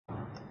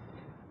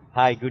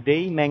Hi, good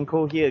day,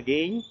 Manco here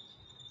again.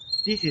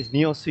 This is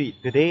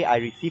𝐓𝐡𝐢𝐬. Today I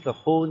received a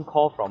phone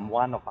call from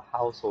one of the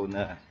house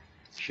owner.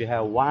 She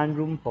have one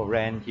room for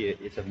rent here.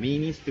 It's a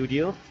mini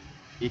studio.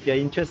 If you're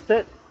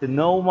interested to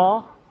know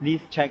more,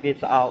 please check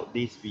this out,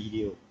 this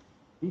video.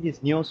 This is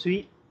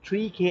𝐓𝐡𝐢𝐬,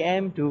 3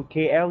 km to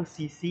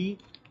KLCC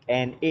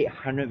and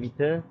 800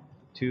 meter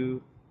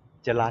to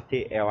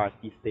𝐓𝐡𝐢𝐬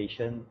LRT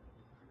station.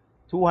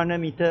 200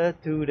 meter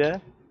to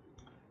the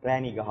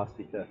Gleneagles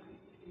Hospital.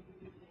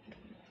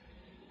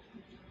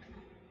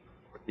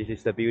 This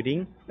is the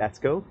building. Let's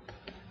go.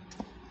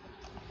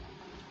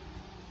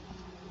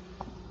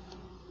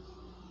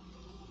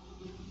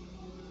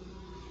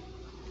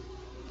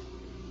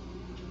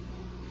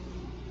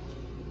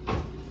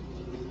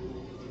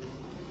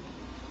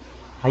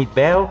 Hi,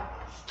 Belle.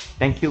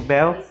 Thank you,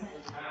 Belle.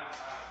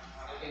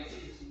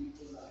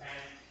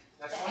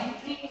 The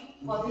entry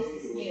for this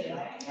is here,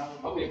 right?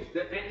 Okay,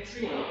 the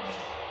entry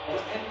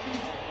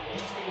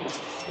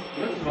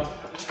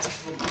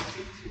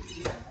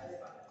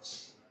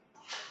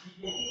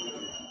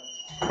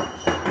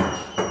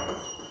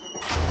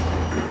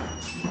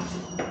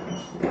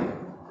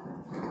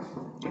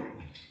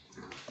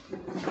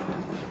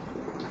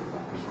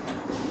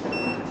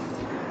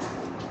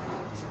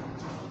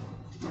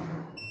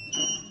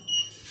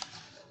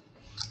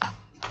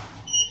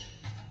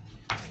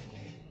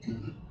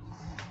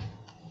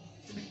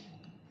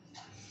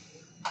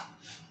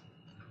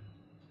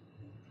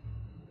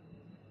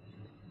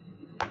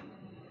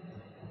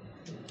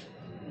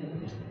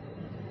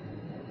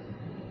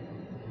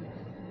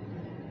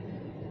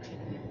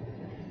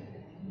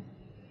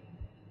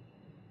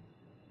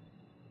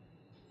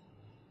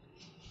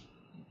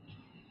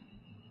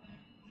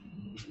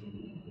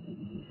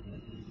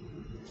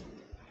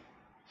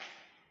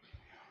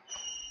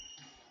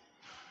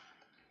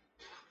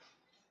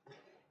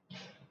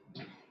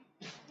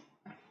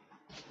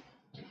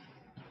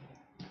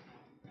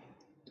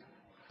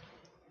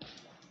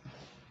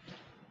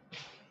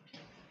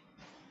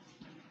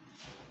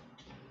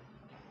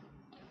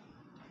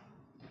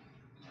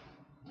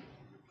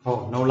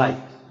Oh, no light.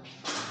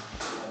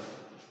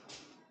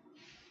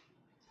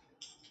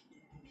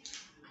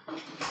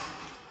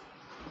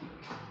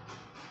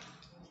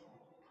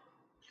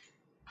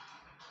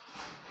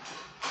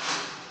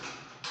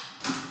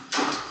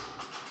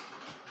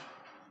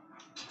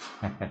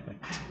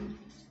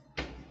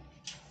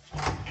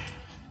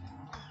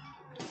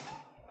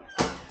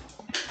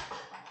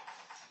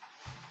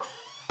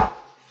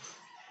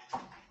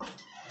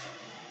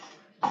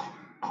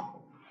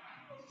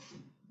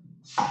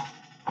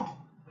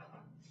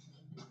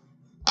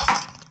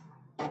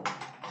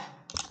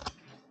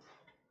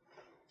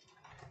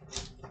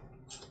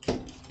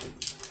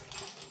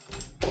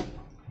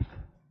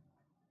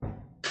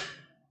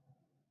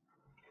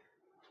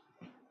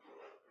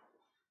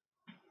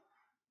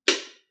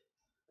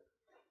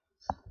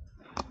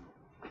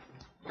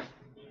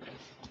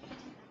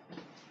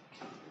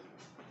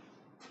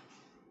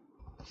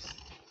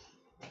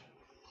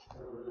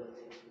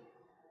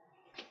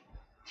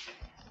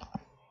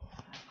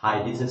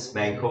 Hi, this is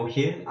Manco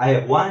here. I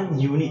have one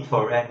unit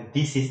for rent.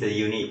 This is the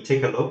unit.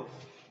 Take a look.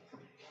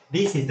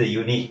 This is the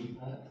unit.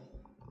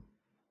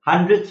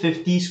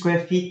 150 square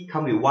feet,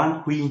 come with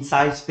one queen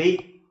size bed.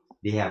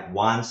 They have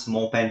one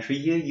small pantry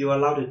here. You're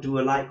allowed to do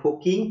a light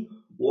cooking.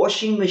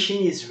 Washing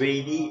machine is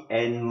ready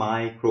and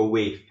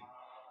microwave.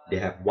 They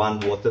have one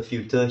water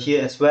filter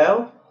here as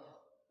well.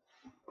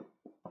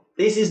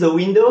 This is the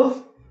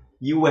window.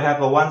 You will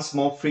have a one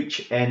small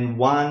fridge and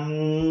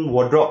one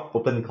wardrobe,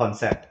 open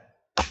concept.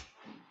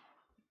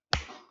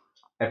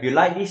 If you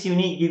like this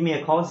unit, give me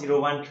a call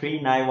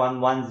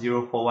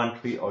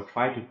 013-911-0413 or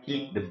try to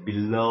click the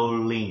below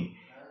link.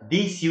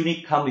 This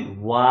unit comes with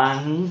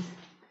one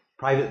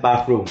private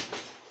bathroom.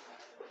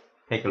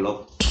 Take a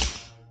look.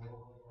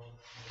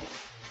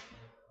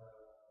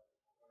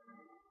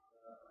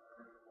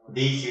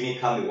 This unit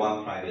comes with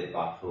one private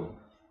bathroom.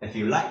 If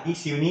you like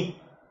this unit,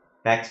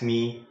 text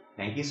me.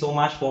 Thank you so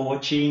much for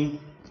watching.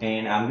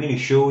 And I'm going to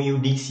show you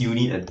this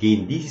unit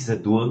again. This is a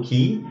dual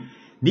key.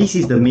 This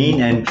is the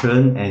main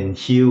entrance, and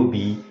here will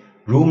be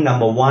room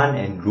number 1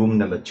 and room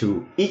number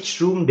 2. Each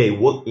room they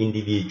work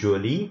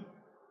individually.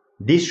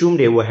 This room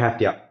they will have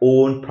their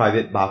own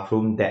private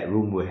bathroom. That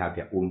room will have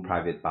their own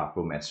private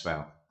bathroom as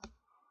well.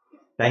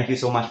 Thank you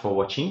so much for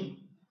watching.